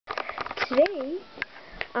today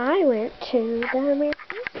I went to the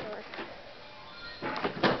American store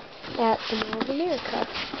at the Mall of America.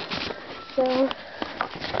 So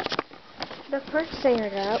the first thing I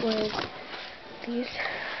got was these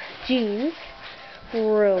jeans.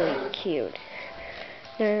 Really cute.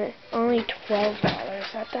 They're only $12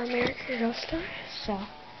 at the American Girl store, so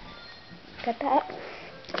got that.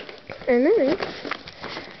 And then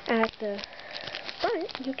at the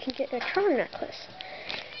front you can get a charm necklace.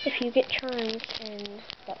 If you get charms and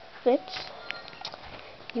that fits,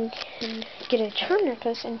 you can get a charm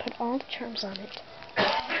necklace and put all the charms on it.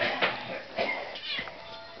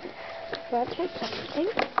 So that's my second thing.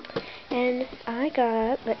 And I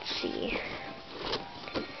got, let's see,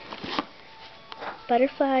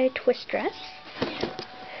 butterfly twist dress.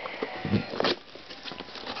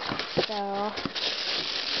 So,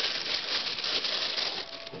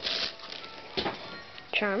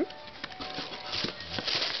 charm.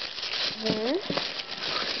 Then,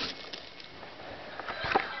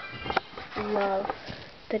 love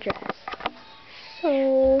the dress.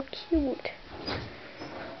 So cute. Oh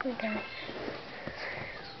my god.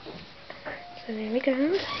 So there we go.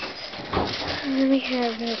 And then we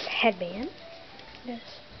have this headband. Yes.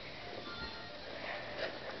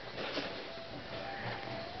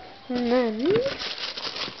 And then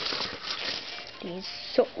these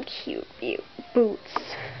so cute boots.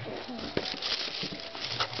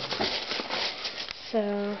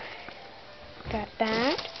 So got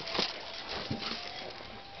that.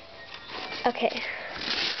 Okay.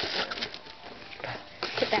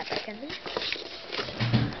 Put that back in there.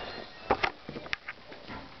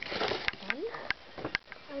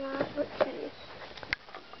 Let's see.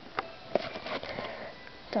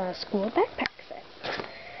 The school backpack set.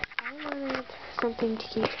 I wanted something to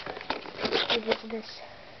keep this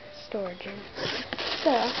storage in.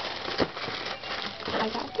 So I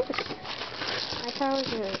got this. I thought it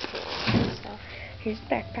was really cool. So here's the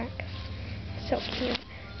backpack. So cute.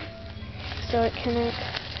 So it can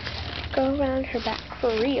like go around her back for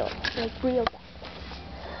real. Like real backpack.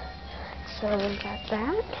 So we got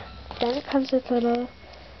that. Then it comes with little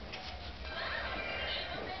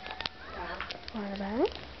water bag.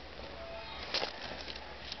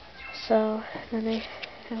 So then I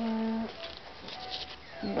have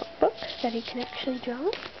a notebook that you can actually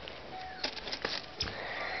draw.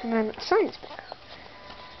 And then a science book,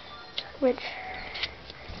 which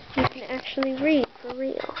you can actually read for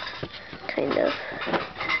real. Kind of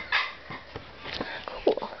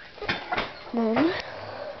cool. Then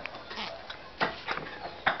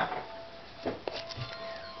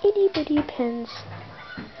itty bitty pens.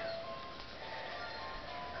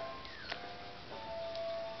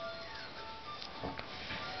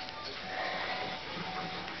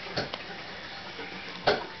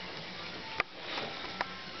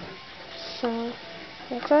 So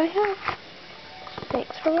that's all I have.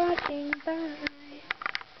 Thanks for watching. Bye.